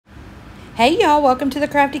Hey y'all, welcome to the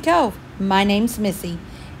Crafty Cove. My name's Missy.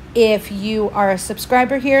 If you are a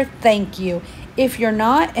subscriber here, thank you. If you're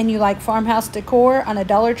not and you like farmhouse decor on a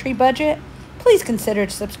Dollar Tree budget, please consider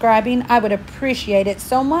subscribing. I would appreciate it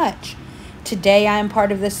so much. Today I am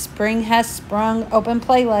part of the Spring Has Sprung open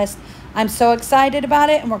playlist. I'm so excited about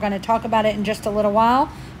it and we're going to talk about it in just a little while.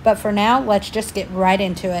 But for now, let's just get right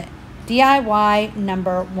into it. DIY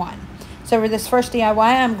number 1. So for this first DIY,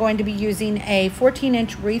 I'm going to be using a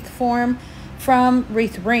 14-inch wreath form from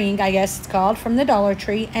wreath ring, I guess it's called, from the Dollar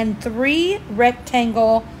Tree, and 3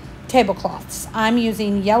 rectangle tablecloths. I'm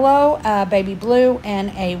using yellow, baby blue,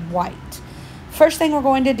 and a white. First thing we're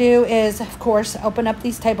going to do is, of course, open up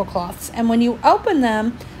these tablecloths. And when you open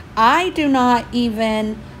them, I do not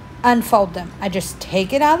even unfold them. I just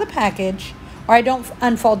take it out of the package, or I don't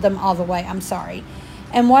unfold them all the way, I'm sorry.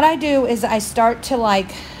 And what I do is I start to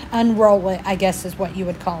unroll it, I guess is what you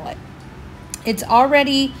would call it. It's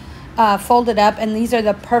already folded up, and these are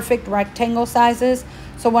the perfect rectangle sizes.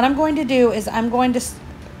 So what I'm going to do is I'm going to,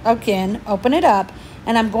 again, open it up,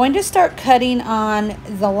 and I'm going to start cutting on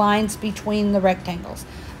the lines between the rectangles.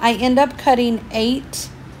 I end up cutting 8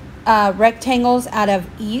 rectangles out of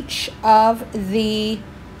each of the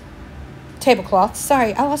tablecloths.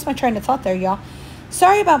 Sorry, I lost my train of thought there, y'all.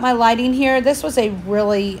 Sorry about my lighting here. This was a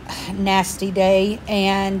really nasty day,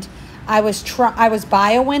 and I was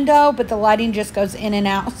by a window, but the lighting just goes in and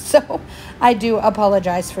out, so I do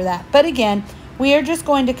apologize for that. But again, we are just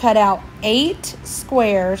going to cut out 8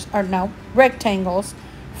 rectangles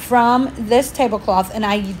from this tablecloth, and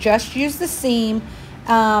I just use the seam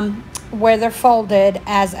where they're folded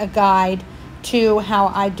as a guide to how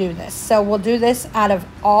I do this. So we'll do this out of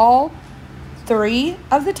all 3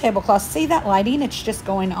 of the tablecloths. See that lighting? It's just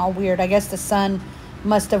going all weird. I guess the sun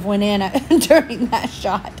must have went in during that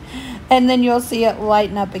shot. And then you'll see it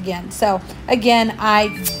lighten up again. So again,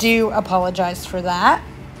 I do apologize for that.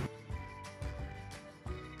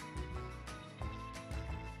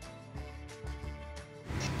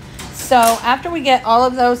 So after we get all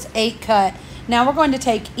of those 8 cut, now we're going to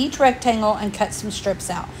take each rectangle and cut some strips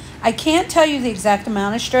out. I can't tell you the exact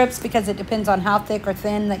amount of strips because it depends on how thick or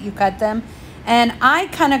thin that you cut them. And I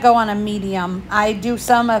kind of go on a medium. I do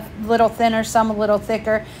some a little thinner, some a little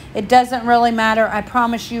thicker. It doesn't really matter. I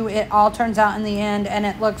promise you it all turns out in the end and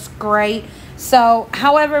it looks great. So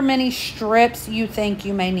however many strips you think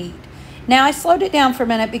you may need. Now I slowed it down for a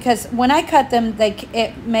minute because when I cut them,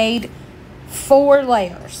 it made 4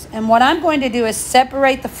 layers. And what I'm going to do is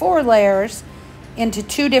separate the 4 layers into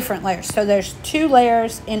 2 different layers. So there's 2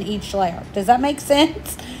 layers in each layer. Does that make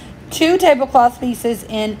sense? 2 tablecloth pieces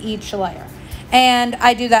in each layer. And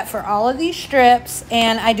I do that for all of these strips,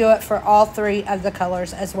 and I do it for all 3 of the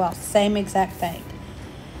colors as well. Same exact thing.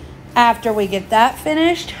 After we get that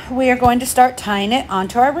finished, we are going to start tying it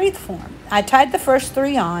onto our wreath form. I tied the first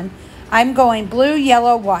 3 on. I'm going blue,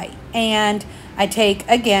 yellow, white. And I take,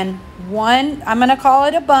 again, I'm going to call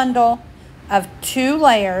it a bundle of 2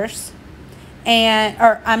 layers,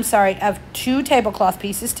 of 2 tablecloth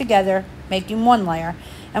pieces together, making 1 layer.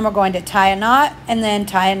 And we're going to tie a knot and then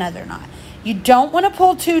tie another knot. You don't want to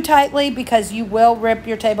pull too tightly because you will rip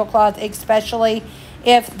your tablecloth, especially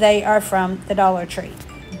if they are from the Dollar Tree.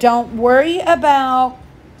 Don't worry about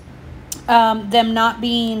them not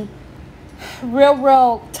being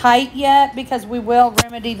real tight yet because we will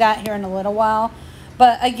remedy that here in a little while.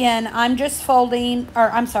 But again, I'm just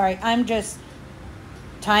I'm just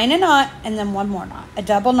tying a knot and then 1 more knot, a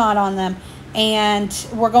double knot on them. And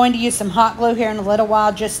we're going to use some hot glue here in a little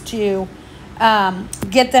while just to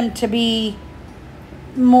get them to be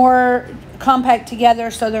more compact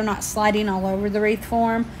together so they're not sliding all over the wreath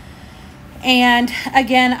form. And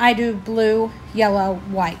again, I do blue, yellow,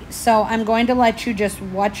 white. So I'm going to let you just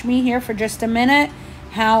watch me here for just a minute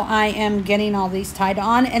how I am getting all these tied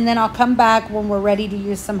on, and then I'll come back when we're ready to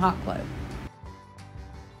use some hot glue.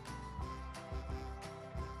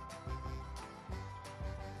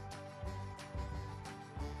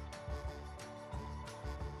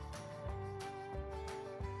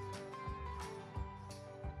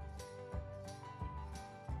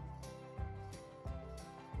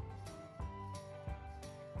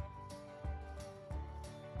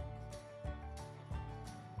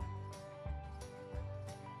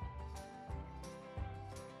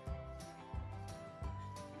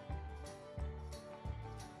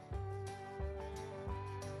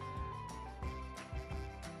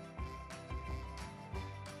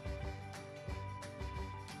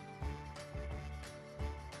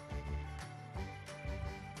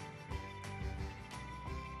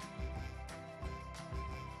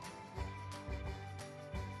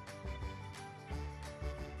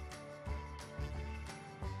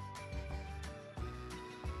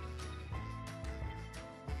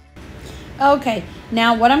 Okay,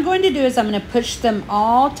 now what I'm going to do is I'm going to push them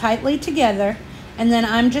all tightly together, and then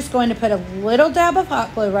I'm just going to put a little dab of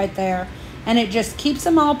hot glue right there, and it just keeps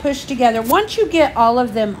them all pushed together. Once you get all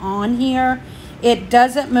of them on here, it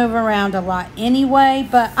doesn't move around a lot anyway,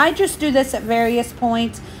 but I just do this at various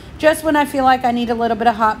points, just when I feel like I need a little bit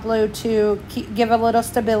of hot glue to give a little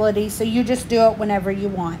stability, so you just do it whenever you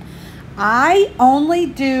want. I only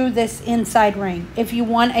do this inside ring. If you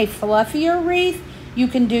want a fluffier wreath, you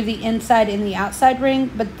can do the inside and the outside ring,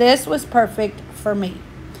 but this was perfect for me.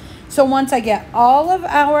 So once I get all of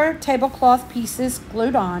our tablecloth pieces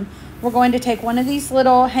glued on, we're going to take one of these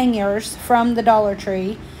little hangers from the Dollar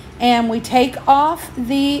Tree, and we take off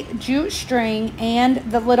the jute string and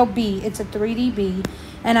the little bee. It's a 3D bee,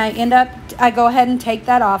 and I go ahead and take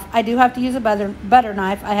that off. I do have to use a butter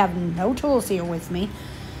knife. I have no tools here with me.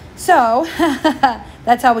 So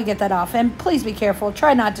that's how we get that off. And please be careful.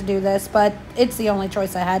 Try not to do this, but it's the only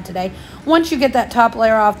choice I had today. Once you get that top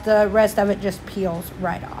layer off, the rest of it just peels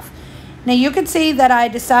right off. Now you can see that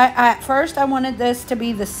at first I wanted this to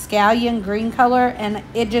be the scallion green color, and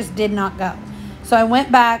it just did not go. So I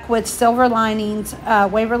went back with silver linings,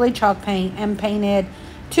 Waverly chalk paint, and painted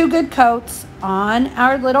 2 good coats on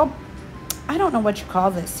our little, I don't know what you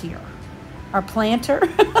call this here, our planter,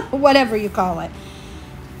 whatever you call it.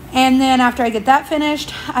 And then after I get that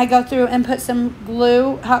finished, I go through and put some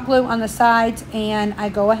glue, hot glue on the sides, and I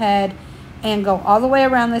go ahead and go all the way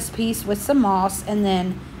around this piece with some moss, and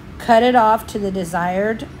then cut it off to the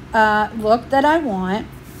desired look that I want.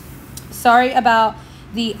 Sorry about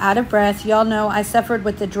the out of breath. Y'all know I suffered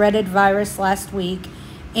with the dreaded virus last week,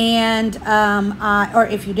 and or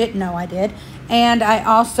if you didn't know, I did. And I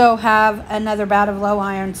also have another bout of low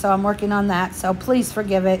iron, so I'm working on that. So please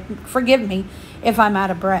forgive me if I'm out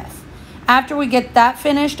of breath. After we get that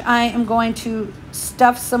finished, I am going to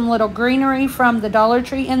stuff some little greenery from the Dollar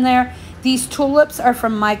Tree in there. These tulips are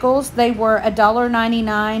from Michael's. They were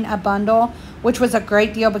 $1.99 a bundle, which was a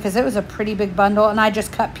great deal because it was a pretty big bundle, and I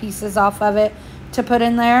just cut pieces off of it to put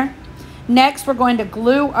in there. Next, we're going to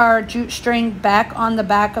glue our jute string back on the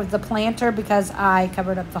back of the planter because I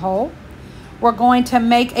covered up the hole. We're going to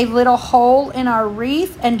make a little hole in our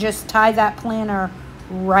wreath and just tie that planter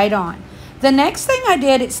right on. The next thing I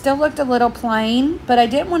did, it still looked a little plain, but I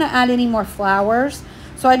didn't want to add any more flowers.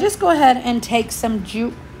 So I just go ahead and take some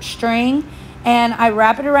jute string and I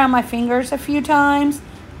wrap it around my fingers a few times,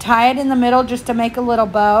 tie it in the middle just to make a little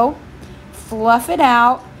bow, fluff it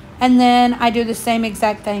out, and then I do the same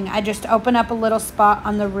exact thing. I just open up a little spot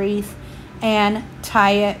on the wreath and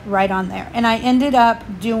tie it right on there. And I ended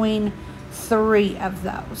up doing 3 of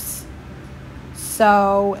those.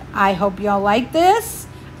 So I hope y'all like this.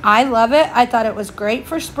 I love it. I thought it was great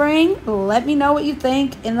for spring. Let me know what you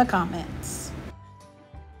think in the comments.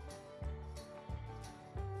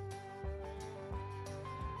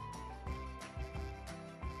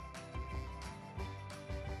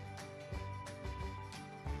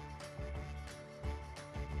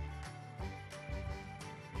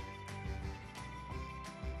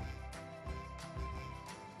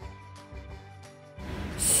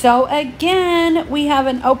 So again, we have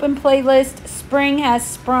an open playlist. Spring has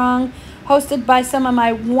sprung, hosted by some of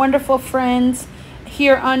my wonderful friends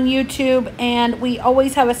here on YouTube, and we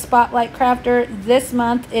always have a spotlight crafter. This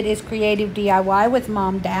month it is Creative DIY with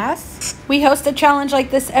Mom Das. We host a challenge like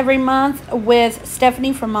this every month with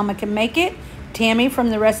Stephanie from Mama Can Make It, Tammy from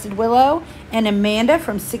The Rested Willow, and Amanda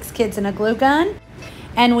from 6 Kids and a Glue Gun.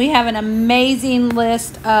 And we have an amazing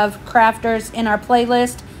list of crafters in our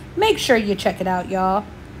playlist. Make sure you check it out, y'all.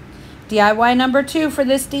 DIY number 2 for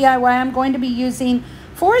this DIY, I'm going to be using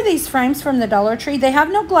 4 of these frames from the Dollar Tree. They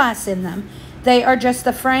have no glass in them. They are just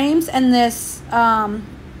the frames and this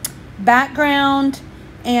background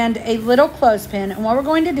and a little clothespin. And what we're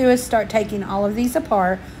going to do is start taking all of these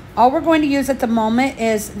apart. All we're going to use at the moment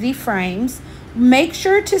is the frames. Make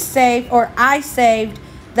sure to save, or I saved,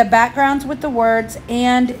 the backgrounds with the words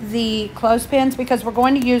and the clothespins because we're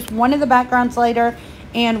going to use one of the backgrounds later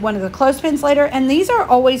and one of the clothespins later, and these are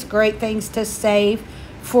always great things to save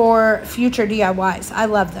for future DIYs. I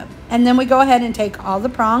love them. And then we go ahead and take all the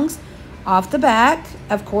prongs off the back.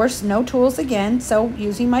 Of course, no tools again, so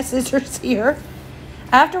using my scissors here.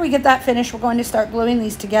 After we get that finished, we're going to start gluing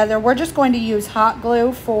these together. We're just going to use hot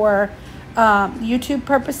glue for YouTube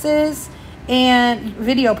purposes and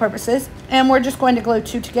video purposes, and we're just going to glue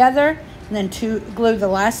 2 together, and then glue the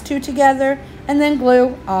last 2 together, and then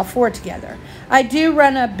glue all 4 together. I do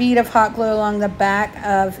run a bead of hot glue along the back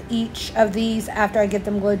of each of these after I get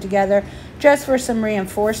them glued together, just for some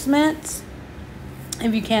reinforcements.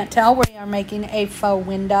 If you can't tell, we are making a faux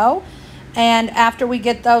window. And after we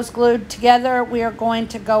get those glued together, we are going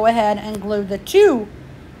to go ahead and glue the two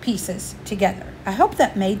pieces together. I hope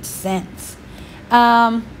that made sense.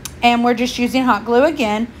 And we're just using hot glue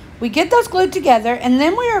again. We get those glued together, and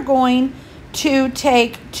then we are going to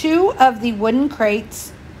take two of the wooden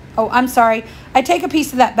crates. Oh, I'm sorry. I take a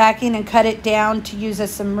piece of that backing and cut it down to use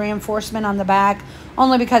as some reinforcement on the back,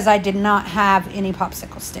 only because I did not have any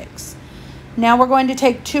popsicle sticks. Now we're going to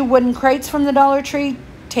take two wooden crates from the Dollar Tree,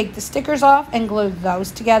 take the stickers off, and glue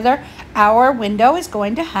those together. Our window is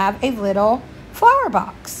going to have a little flower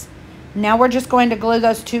box. Now we're just going to glue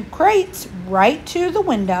those two crates right to the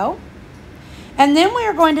window. And then we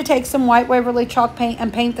are going to take some white Waverly chalk paint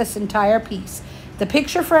and paint this entire piece. The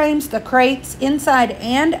picture frames, the crates, inside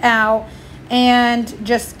and out, and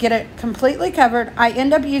just get it completely covered. I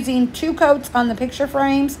end up using 2 coats on the picture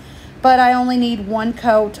frames, but I only need 1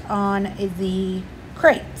 coat on the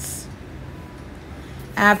crates.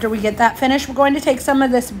 After we get that finished, we're going to take some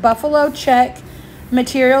of this buffalo check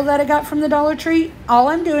material that I got from the Dollar Tree. All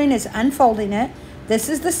I'm doing is unfolding it. This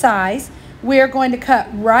is the size. We're going to cut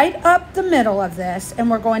right up the middle of this, and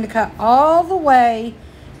we're going to cut all the way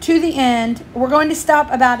to the end. We're going to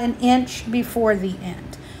stop about 1 inch before the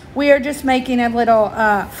end. We are just making a little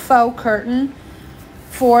faux curtain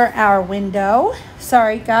for our window.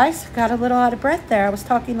 Sorry guys, got a little out of breath there. I was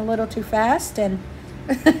talking a little too fast, and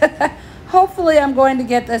hopefully I'm going to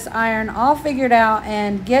get this iron all figured out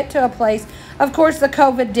and get to a place. Of course, the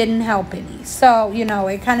COVID didn't help any, so you know,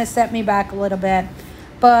 it kind of set me back a little bit,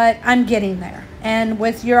 but I'm getting there, and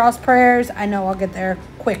with your all's prayers, I know I'll get there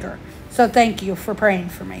quicker. So thank you for praying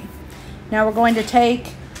for me. Now we're going to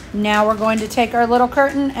take our little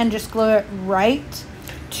curtain and just glue it right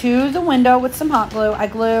to the window with some hot glue. I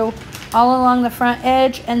glue all along the front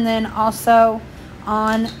edge and then also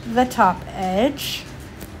on the top edge.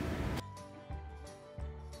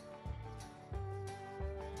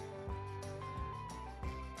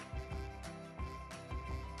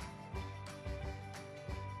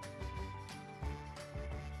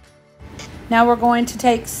 Now we're going to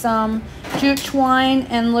take some jute twine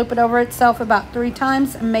and loop it over itself about 3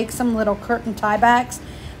 times and make some little curtain tie backs.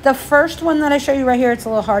 The first one that I show you right here, it's a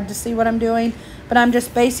little hard to see what I'm doing, but I'm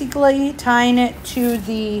just basically tying it to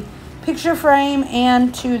the picture frame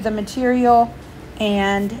and to the material.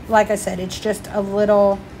 And like I said, it's just a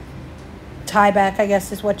little tie back, I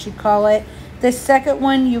guess is what you'd call it. This second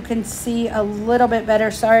one you can see a little bit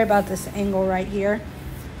better. Sorry about this angle right here.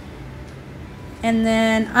 And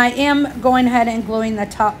then I am going ahead and gluing the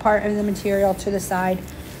top part of the material to the side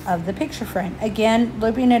of the picture frame. Again,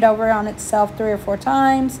 looping it over on itself 3 or 4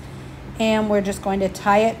 times. And we're just going to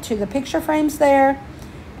tie it to the picture frames there.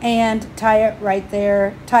 And tie it right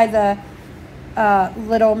there. Tie the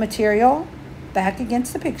little material back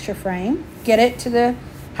against the picture frame. Get it to the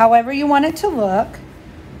however you want it to look.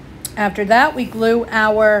 After that, we glue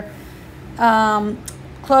our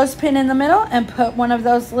clothespin in the middle and put one of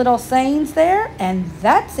those little sayings there, and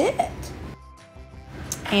that's it.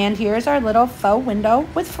 And here's our little faux window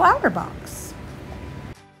with flower box.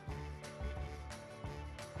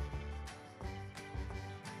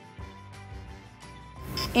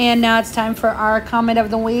 And now it's time for our comment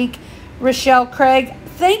of the week. Rochelle Craig,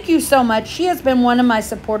 thank you so much. She has been one of my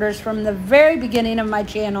supporters from the very beginning of my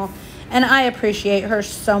channel, and I appreciate her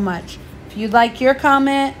so much. If you'd like your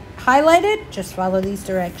comment highlighted, just follow these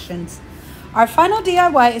directions. Our final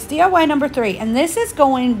DIY is DIY number 3, and this is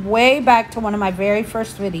going way back to one of my very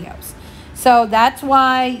first videos. So that's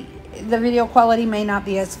why the video quality may not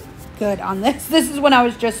be as good on this. This is when I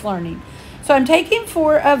was just learning. So I'm taking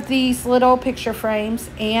 4 of these little picture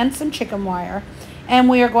frames and some chicken wire, and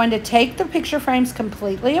we are going to take the picture frames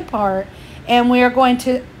completely apart, and we are going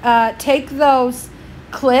to take those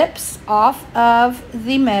clips off of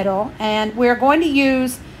the metal, and we're going to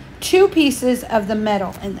use 2 pieces of the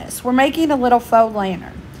metal in this. We're making a little faux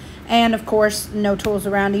lantern, and of course no tools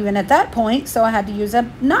around even at that point, so I had to use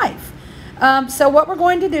a knife. So what we're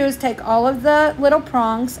going to do is take all of the little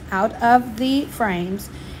prongs out of the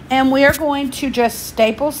frames, and we are going to just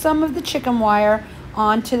staple some of the chicken wire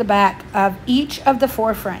onto the back of each of the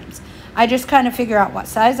 4 frames. I just kind of figure out what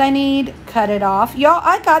size I need, cut it off. Y'all,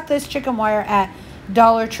 I got this chicken wire at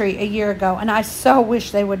Dollar Tree a year ago, and I so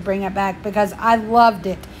wish they would bring it back because I loved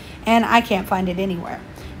it. And I can't find it anywhere.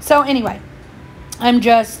 So anyway, I'm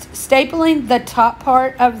just stapling the top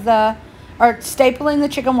part of stapling the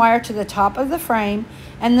chicken wire to the top of the frame.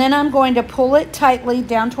 And then I'm going to pull it tightly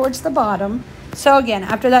down towards the bottom. So again,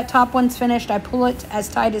 after that top one's finished, I pull it as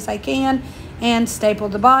tight as I can and staple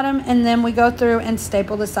the bottom. And then we go through and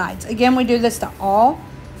staple the sides. Again, we do this to all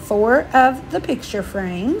 4 of the picture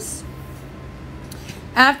frames.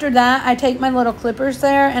 After that, I take my little clippers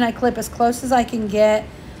there and I clip as close as I can get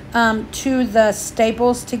to the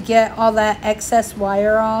staples to get all that excess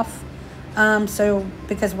wire off.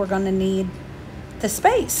 Because we're going to need the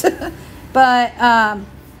space. But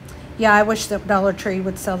yeah, I wish that Dollar Tree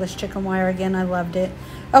would sell this chicken wire again. I loved it.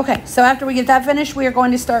 Okay, so after we get that finished, we are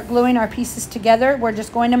going to start gluing our pieces together. We're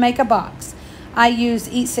just going to make a box. I use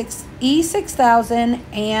E6000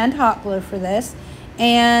 and hot glue for this.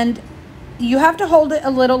 And you have to hold it a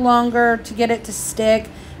little longer to get it to stick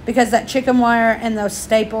because that chicken wire and those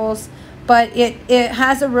staples. But it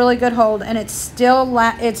has a really good hold, and it's still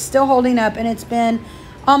holding up, and it's been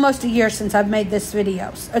almost a year since I've made this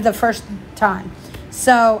video, or the first time.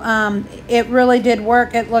 So it really did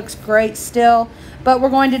work. It looks great still. But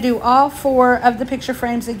we're going to do all 4 of the picture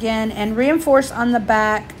frames again and reinforce on the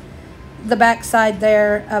back side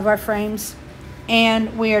there of our frames.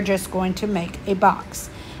 And we are just going to make a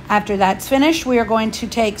box. After that's finished, we are going to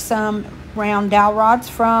take some round dowel rods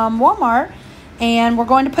from Walmart, and we're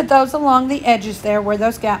going to put those along the edges there where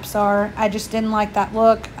those gaps are. I just didn't like that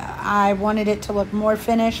look. I wanted it to look more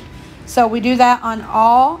finished. So we do that on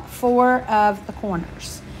all 4 of the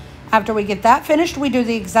corners. After we get that finished, we do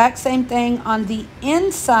the exact same thing on the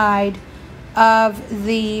inside of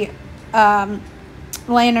the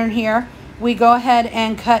lantern here. We go ahead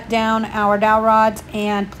and cut down our dowel rods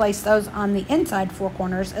and place those on the inside 4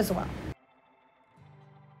 corners as well.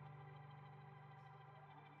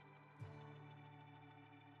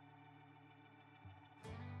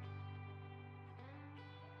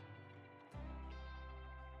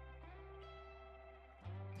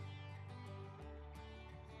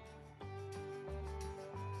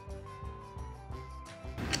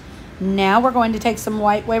 Now we're going to take some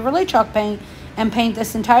white Waverly chalk paint and paint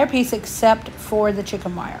this entire piece except for the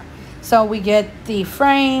chicken wire. So we get the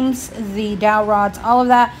frames, the dowel rods, all of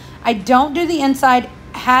that. I don't do the inside.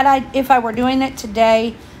 If I were doing it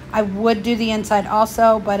today, I would do the inside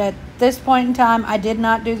also, but at this point in time, I did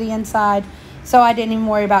not do the inside, so I didn't even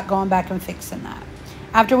worry about going back and fixing that.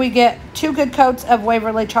 After we get 2 good coats of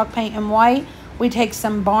Waverly chalk paint in white, we take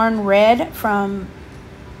some Barn Red from,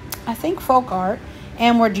 I think, Folk Art,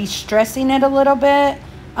 and we're de-stressing it a little bit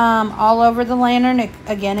all over the lantern,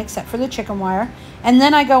 again, except for the chicken wire. And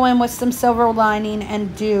then I go in with some silver lining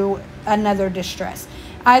and do another distress.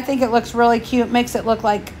 I think it looks really cute, makes it look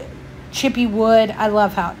like chippy wood. I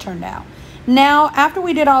love how it turned out. Now, after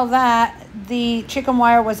we did all that, the chicken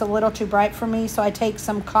wire was a little too bright for me, so I take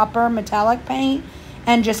some copper metallic paint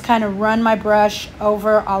and just kind of run my brush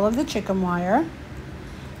over all of the chicken wire.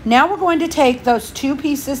 Now we're going to take those 2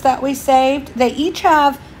 pieces that we saved. They each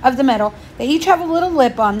have, of the metal, they each have a little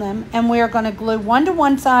lip on them, and we are going to glue one to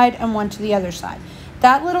one side and one to the other side.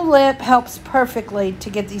 That little lip helps perfectly to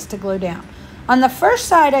get these to glue down. On the first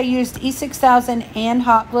side, I used E6000 and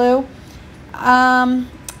hot glue. And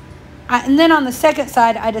then on the second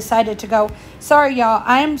side, I decided to go, sorry y'all,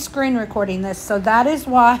 I am screen recording this, so that is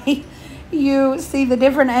why you see the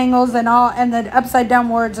different angles and all, and the upside down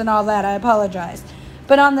words and all that. I apologize.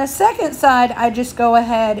 But on the second side, I just go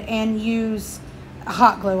ahead and use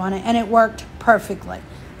hot glue on it, and it worked perfectly.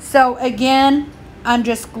 So again, I'm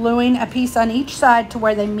just gluing a piece on each side to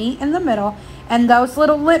where they meet in the middle, and those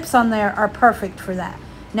little lips on there are perfect for that.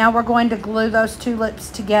 Now we're going to glue those 2 lips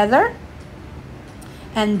together,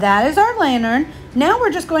 and that is our lantern. Now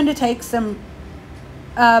we're just going to take some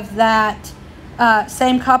of that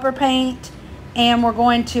same copper paint, and we're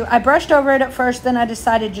going to, I brushed over it at first, then I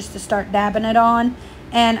decided just to start dabbing it on.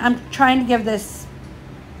 And I'm trying to give this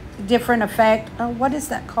different effect. Oh, what is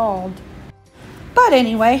that called? But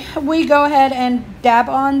anyway, we go ahead and dab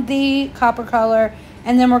on the copper color,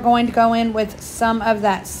 and then we're going to go in with some of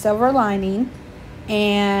that silver lining.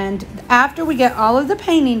 And after we get all of the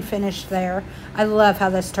painting finished there, I love how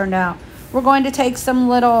this turned out. We're going to take some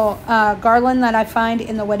little garland that I find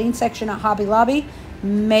in the wedding section at Hobby Lobby,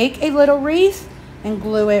 make a little wreath, and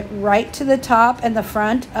glue it right to the top and the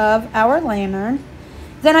front of our lantern.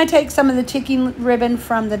 Then I take some of the ticking ribbon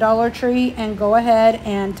from the Dollar Tree and go ahead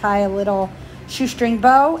and tie a little shoestring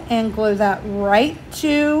bow and glue that right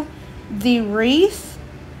to the wreath.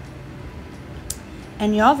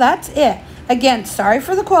 And y'all, that's it. Again, sorry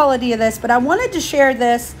for the quality of this, but I wanted to share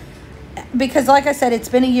this because, like I said, it's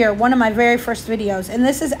been a year, one of my very first videos, and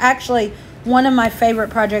this is actually one of my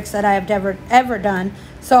favorite projects that I have ever done.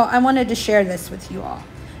 So I wanted to share this with you all.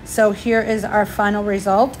 So here is our final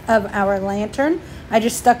result of our lantern. I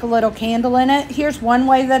just stuck a little candle in it. Here's one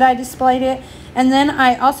way that I displayed it. And then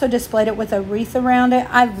I also displayed it with a wreath around it.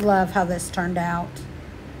 I love how this turned out.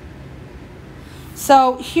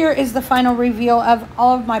 So here is the final reveal of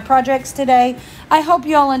all of my projects today. I hope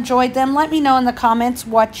you all enjoyed them. Let me know in the comments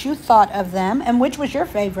what you thought of them and which was your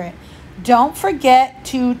favorite. Don't forget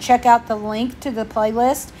to check out the link to the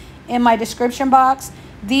playlist in my description box.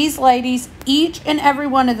 These ladies, each and every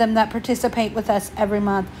one of them that participate with us every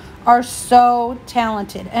month, are so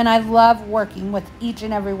talented, and I love working with each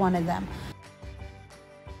and every one of them.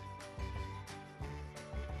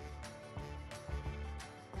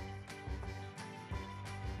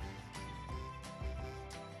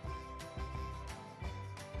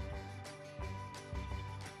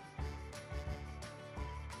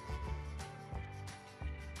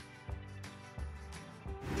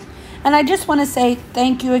 And I just want to say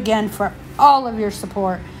thank you again for all of your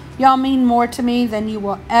support. Y'all mean more to me than you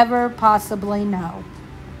will ever possibly know.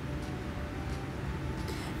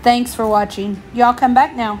 Thanks for watching. Y'all come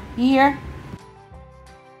back now. You hear?